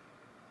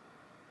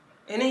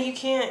 And then you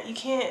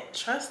can't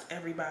trust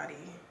everybody.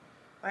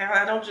 Like,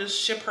 I don't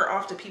just ship her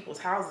off to people's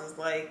houses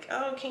like,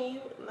 oh, can you?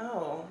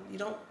 No, you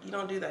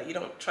don't do that. You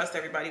don't trust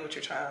everybody with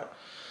your child.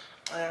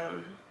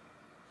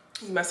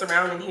 You mess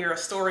around and hear a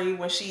story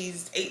when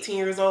she's 18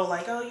 years old,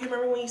 like, oh, you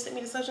remember when you sent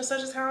me to such and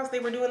such's house? They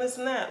were doing this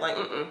and that. Like,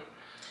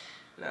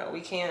 no,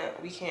 we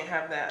can't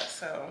have that.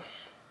 So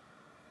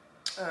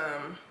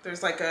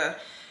there's like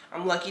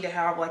I'm lucky to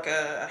have like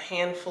a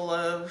handful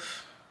of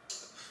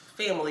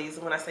families.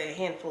 And when I say a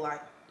handful,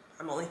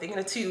 I'm only thinking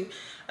of 2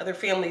 other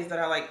families that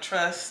I like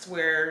trust,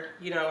 where,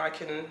 you know, I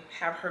can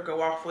have her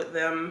go off with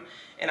them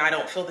and I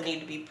don't feel the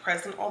need to be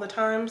present all the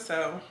time.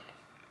 So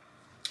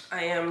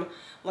I am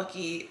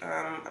lucky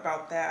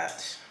about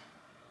that.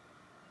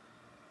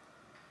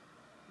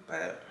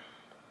 But,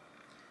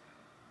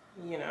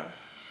 you know,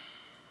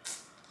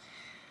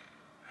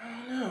 I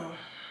don't know.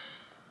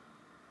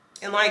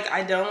 And like,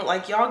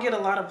 y'all get a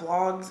lot of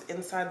vlogs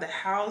inside the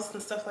house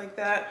and stuff like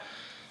that,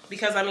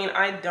 because I mean,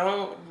 I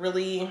don't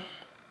really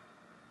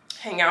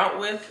hang out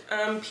with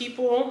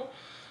people.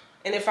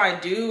 And if I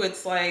do,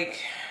 it's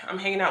like I'm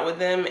hanging out with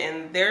them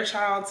and their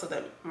child so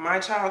that my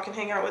child can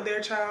hang out with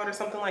their child or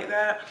something like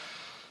that.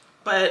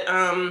 But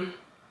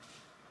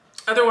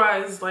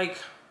otherwise, like,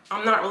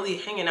 I'm not really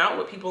hanging out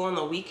with people on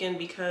the weekend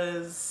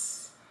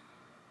because,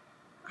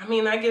 I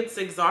mean, that gets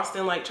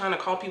exhausting, like trying to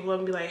call people up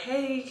and be like,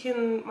 hey,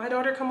 can my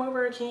daughter come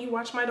over? Can you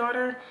watch my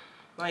daughter?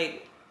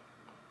 Like,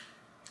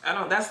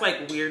 that's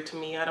like weird to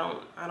me. I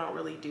don't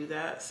really do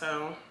that.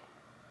 So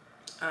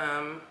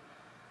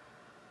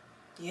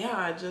yeah,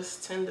 I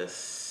just tend to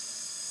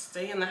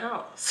stay in the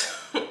house,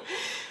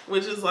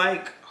 which is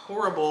like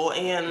horrible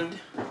and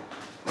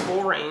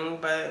boring,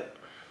 but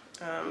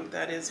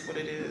that is what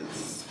it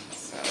is.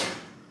 So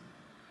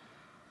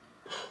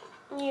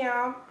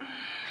yeah,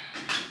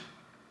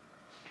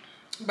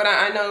 but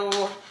I don't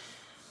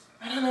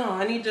know,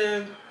 I need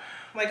to,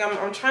 like,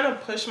 I'm trying to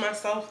push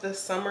myself this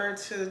summer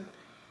to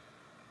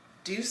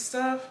do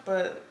stuff,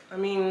 but I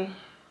mean,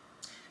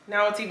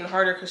 now it's even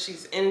harder because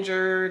she's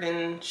injured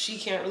and she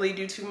can't really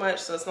do too much.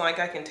 So it's not like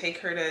I can take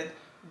her to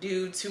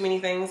do too many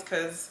things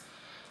because,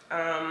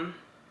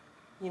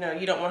 you know,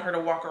 you don't want her to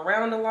walk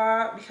around a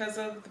lot because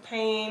of the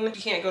pain. You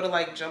can't go to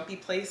like jumpy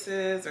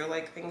places or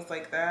like things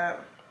like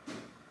that.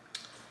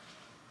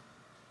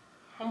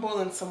 I'm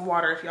boiling some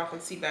water, if y'all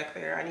can see back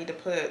there. I need to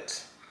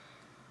put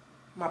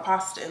my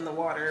pasta in the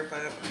water,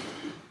 but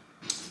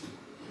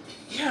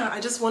yeah, I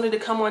just wanted to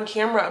come on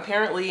camera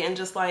apparently and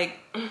just like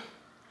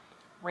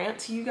rant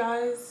to you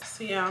guys.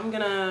 So yeah, I'm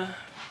gonna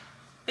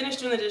finish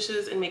doing the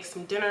dishes and make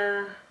some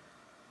dinner.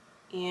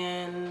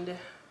 And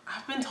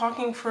I've been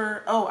talking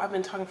for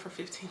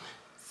 15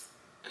 minutes.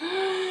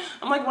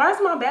 I'm like, why is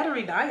my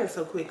battery dying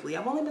so quickly?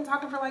 I've only been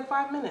talking for like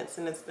 5 minutes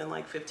and it's been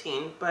like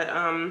 15. But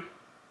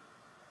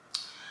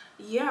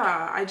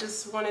yeah, I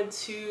just wanted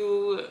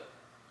to,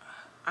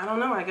 I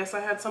don't know, I guess I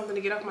had something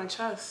to get off my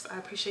chest. I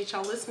appreciate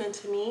y'all listening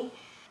to me.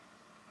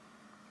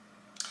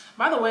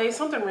 By the way,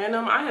 something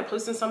random, I had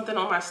posted something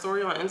on my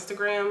story on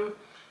Instagram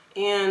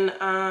and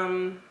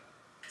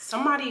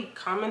somebody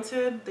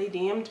commented, they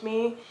DM'd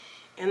me,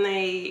 and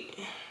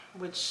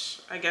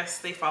which I guess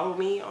they follow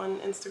me on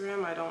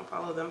Instagram. I don't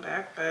follow them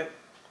back, but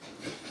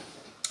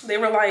they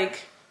were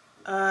like,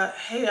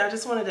 hey, I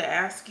just wanted to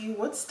ask you,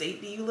 what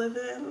state do you live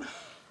in?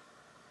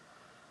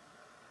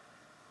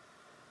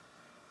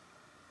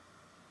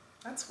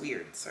 That's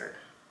weird, sir.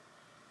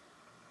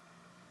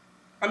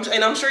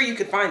 I'm sure you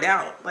could find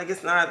out. Like,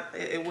 it's not,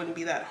 it wouldn't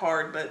be that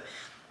hard, but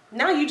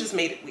now you just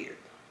made it weird.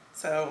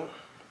 So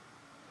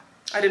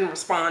I didn't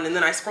respond, and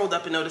then I scrolled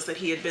up and noticed that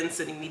he had been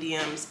sending me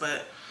DMs,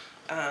 but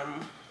I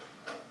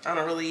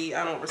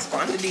don't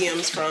respond to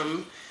DMs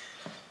from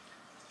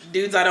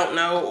dudes I don't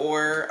know,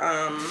 or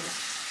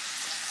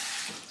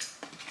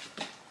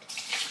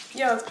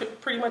yeah, that's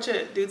pretty much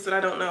it. Dudes that I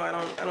don't know. I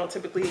don't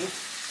typically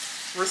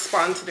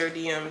respond to their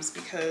DMs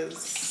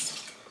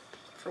because,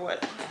 for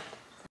what?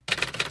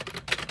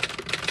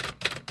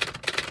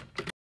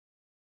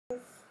 You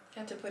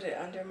have to put it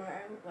under my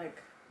arm,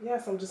 like.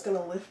 Yes, I'm just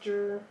gonna lift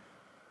your.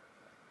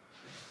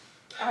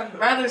 I'd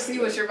rather see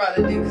what you're about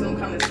to do because I'm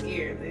kind of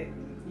scared.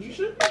 You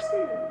should be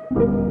scared.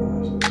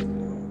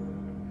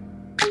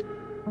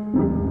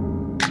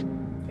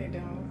 They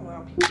don't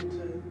allow people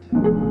to.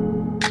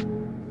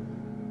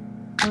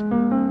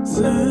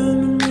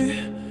 Send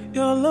me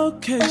your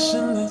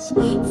location. Let's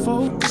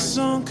focus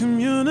on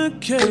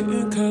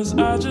communicating, cause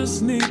I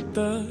just need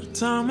the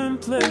time and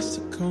place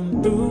to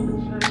come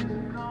through.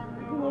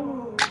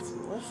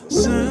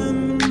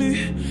 Send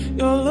me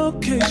your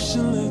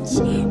location, let's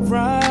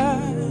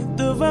ride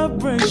the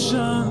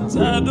vibrations.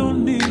 I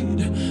don't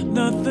need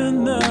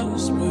nothing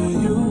else but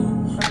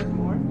you.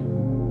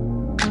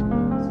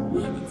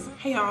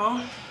 Hey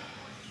y'all,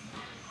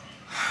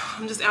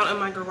 I'm just out in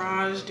my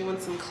garage doing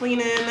some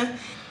cleaning.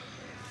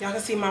 Y'all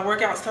can see my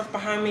workout stuff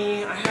behind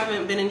me. I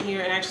haven't been in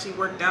here and actually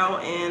worked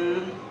out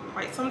in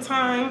quite some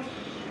time.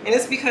 And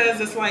it's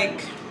because it's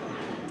like,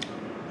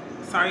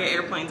 sorry, an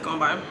airplane's going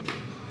by.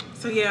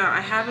 So yeah,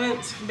 I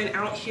haven't been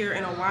out here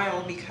in a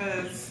while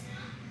because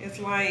it's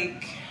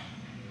like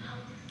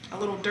a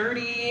little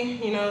dirty.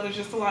 You know, there's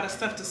just a lot of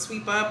stuff to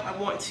sweep up. I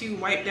want to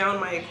wipe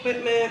down my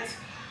equipment.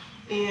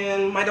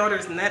 And my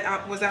daughter's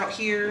net was out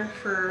here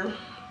for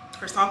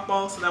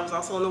softball, so that was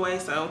also in the way.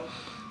 So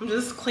I'm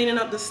just cleaning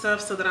up this stuff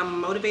so that I'm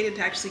motivated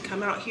to actually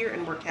come out here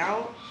and work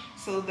out,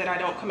 so that I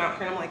don't come out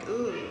here and I'm like,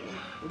 ooh,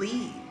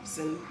 leaves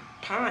and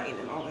pine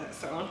and all that.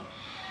 So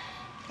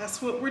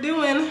that's what we're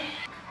doing.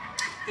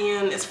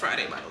 And it's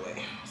Friday, by the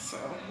way. So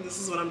this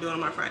is what I'm doing on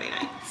my Friday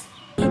nights.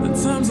 At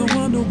times I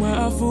wonder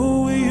why I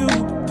fool with you.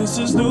 This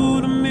is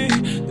new to me,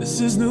 this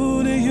is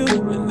new to you.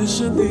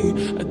 Initially,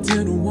 I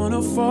didn't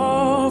wanna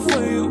fall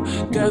for you.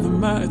 Gather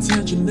my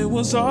attention, it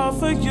was all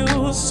for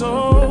you.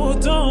 So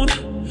don't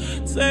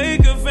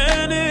take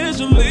advantage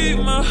and leave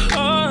my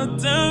heart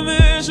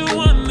damaged. You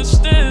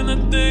understand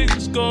that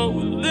things go a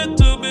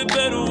little bit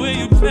better when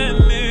you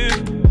plan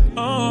it.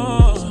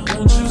 Oh,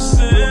 won't you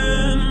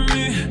send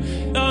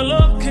me your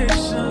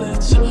location?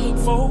 Let's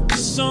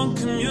focus on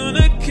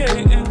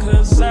communicating,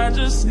 cause I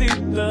just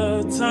need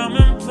the time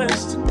and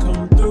place to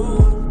come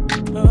through.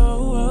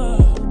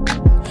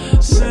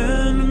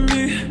 Send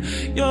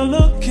me your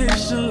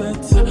location,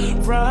 let's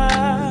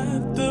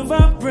ride the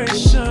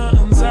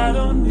vibrations. I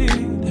don't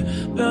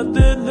need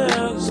nothing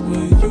else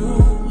but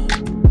you.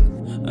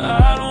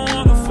 I don't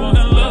wanna fall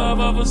in love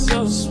over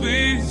so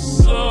sweet,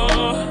 so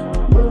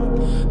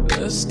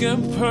let's get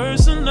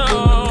personal.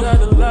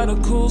 Got a lot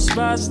of cool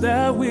spots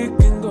that we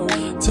can go.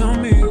 Tell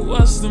me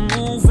what's the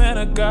move and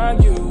I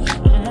got you.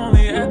 I'm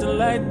only acting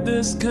like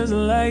this cause I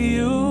like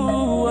you.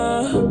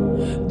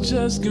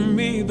 Just give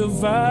me the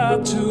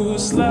vibe to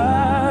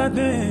slide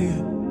in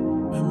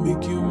and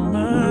make you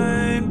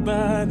mine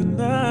by the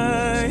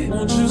night.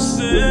 Won't you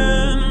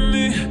send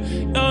me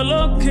your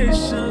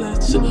location?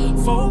 Let's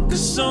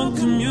focus on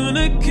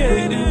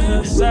communicating,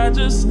 cause I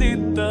just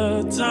need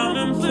the time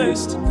and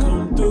place to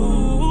come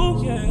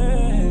through.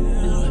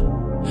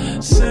 Yeah.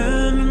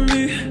 Send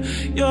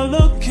me your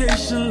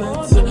location,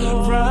 let's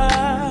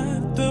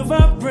ride the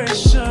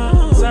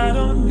vibrations. I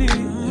don't need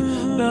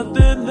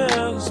nothing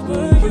else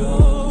but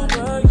you.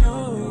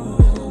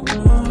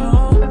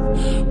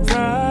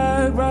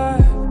 Ride,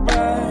 ride,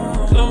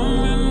 ride, come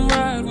and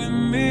ride with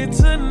me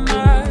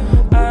tonight.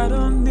 I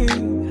don't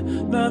need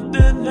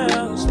nothing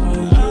else but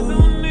you. I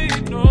don't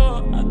need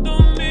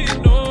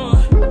no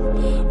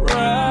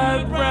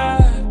ride,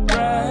 ride,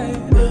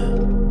 ride.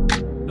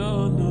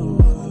 No, no,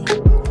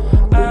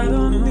 I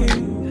don't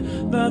need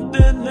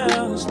nothing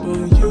else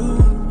but you.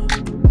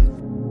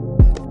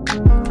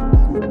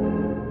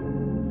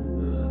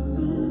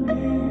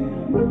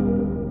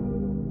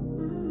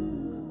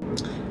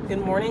 Good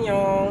morning,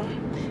 y'all.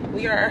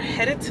 We are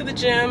headed to the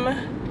gym.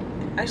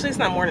 Actually, it's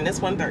not morning, it's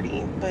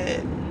 1:30,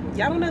 but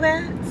y'all don't know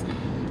that.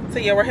 So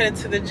yeah, we're headed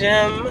to the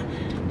gym,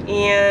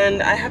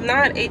 and I have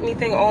not ate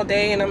anything all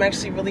day, and I'm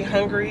actually really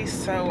hungry,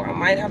 so I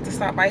might have to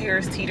stop by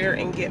Harris Teeter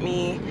and get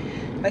me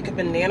like a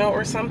banana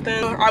or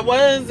something.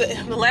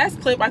 The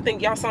last clip, I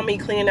think y'all saw me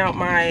cleaning out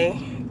my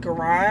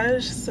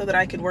garage so that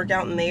I could work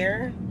out in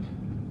there.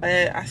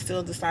 But I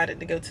still decided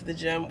to go to the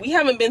gym. We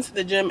haven't been to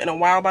the gym in a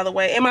while, by the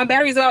way, and my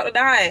battery's about to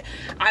die.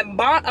 I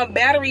bought a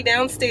battery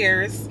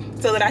downstairs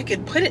so that I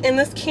could put it in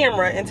this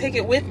camera and take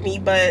it with me,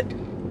 but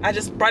I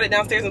just brought it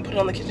downstairs and put it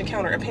on the kitchen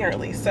counter,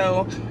 apparently.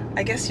 So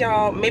I guess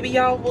maybe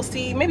y'all will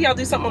see, maybe I'll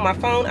do something on my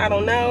phone, I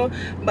don't know.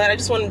 But I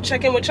just wanted to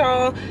check in with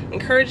y'all,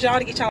 encourage y'all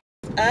to get y'all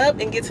up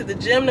and get to the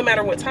gym no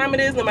matter what time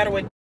it is, no matter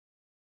what.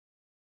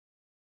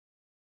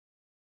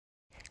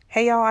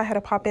 Hey y'all, I had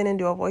to pop in and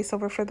do a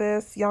voiceover for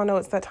this. Y'all know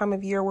it's that time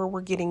of year where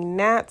we're getting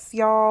gnats,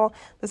 y'all.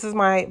 This is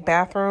my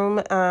bathroom,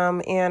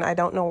 and I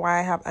don't know why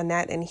I have a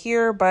gnat in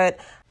here, but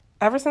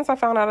ever since I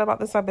found out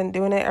about this, I've been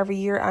doing it every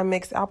year. I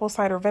mix apple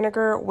cider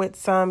vinegar with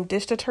some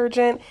dish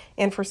detergent,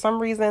 and for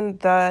some reason,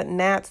 the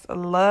gnats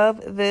love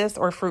this,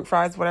 or fruit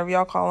fries, whatever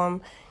y'all call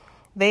them.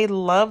 They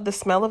love the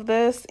smell of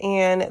this,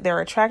 and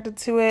they're attracted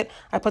to it.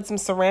 I put some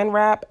saran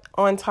wrap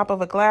on top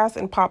of a glass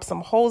and pop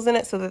some holes in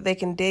it so that they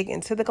can dig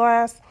into the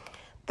glass.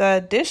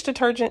 The dish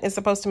detergent is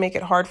supposed to make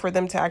it hard for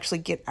them to actually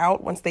get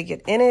out once they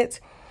get in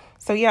it.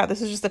 So yeah,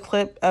 this is just a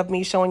clip of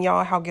me showing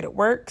y'all how good it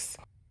works.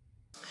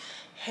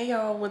 Hey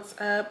y'all, what's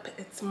up?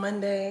 It's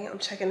Monday. I'm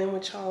checking in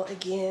with y'all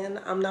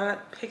again. I'm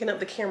not picking up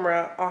the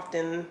camera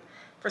often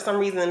for some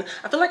reason.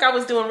 I feel like I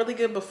was doing really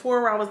good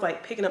before, where I was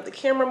like picking up the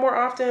camera more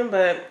often,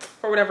 but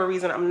for whatever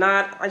reason I'm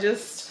not. I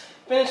just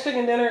finished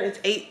cooking dinner. It's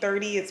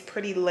 8:30. It's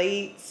pretty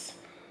late.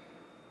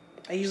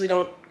 I usually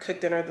don't cook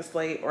dinner this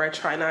late, or I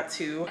try not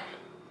to.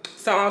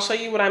 So I'll show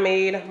you what I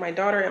made, my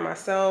daughter and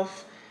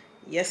myself.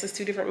 Yes, it's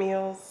 2 different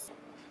meals.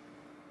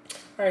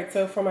 All right,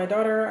 so for my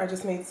daughter, I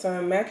just made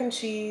some mac and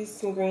cheese,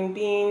 some green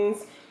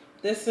beans.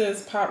 This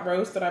is pot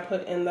roast that I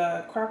put in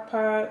the crock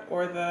pot,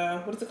 or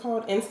the, what is it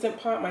called? Instant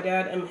pot. My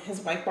dad and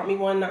his wife bought me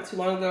one not too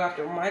long ago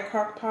after my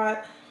crock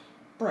pot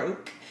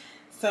broke.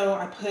 So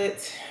I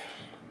put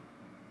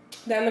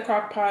that in the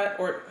crock pot,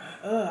 or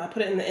I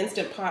put it in the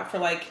instant pot for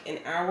like an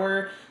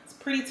hour. It's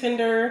pretty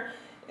tender.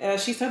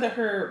 She said that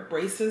her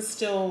braces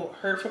still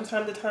hurt from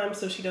time to time,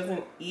 so she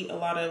doesn't eat a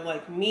lot of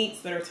like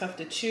meats that are tough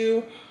to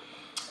chew.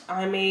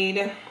 I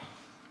made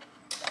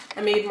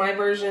my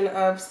version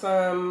of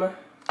some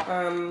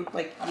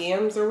like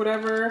yams or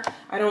whatever.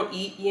 I don't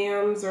eat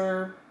yams,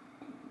 or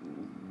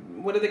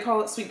what do they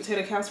call it, sweet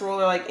potato casserole,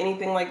 or like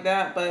anything like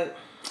that, but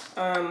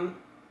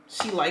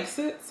she likes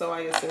it, so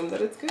I assume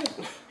that it's good.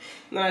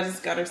 And then I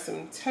just got her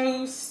some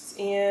toast,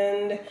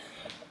 and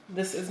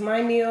this is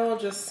my meal,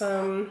 just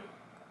some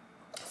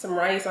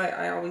rice.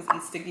 I always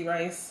eat sticky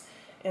rice,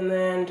 and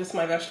then just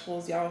my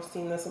vegetables. Y'all have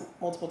seen this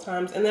multiple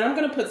times. And then I'm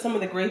gonna put some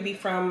of the gravy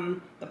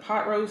from the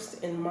pot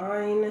roast in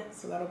mine,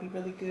 so that'll be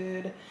really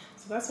good.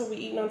 So that's what we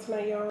eating on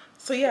tonight, y'all.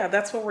 So yeah,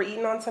 that's what we're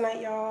eating on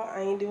tonight, y'all.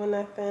 I ain't doing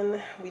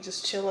nothing. We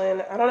just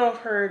chilling. I don't know if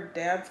her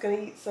dad's gonna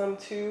eat some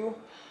too.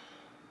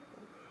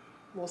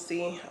 We'll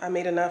see. I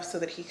made enough so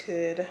that he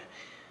could.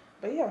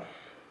 But yeah,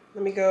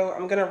 let me go.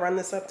 I'm gonna run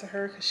this up to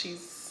her because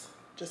she's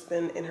just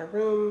been in her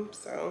room.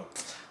 So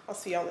I'll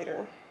see y'all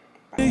later.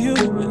 Bye. You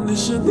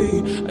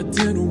initially, I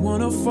didn't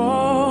wanna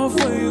fall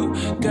for you.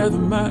 Gather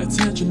my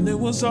attention, it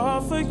was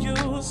all for you.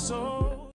 So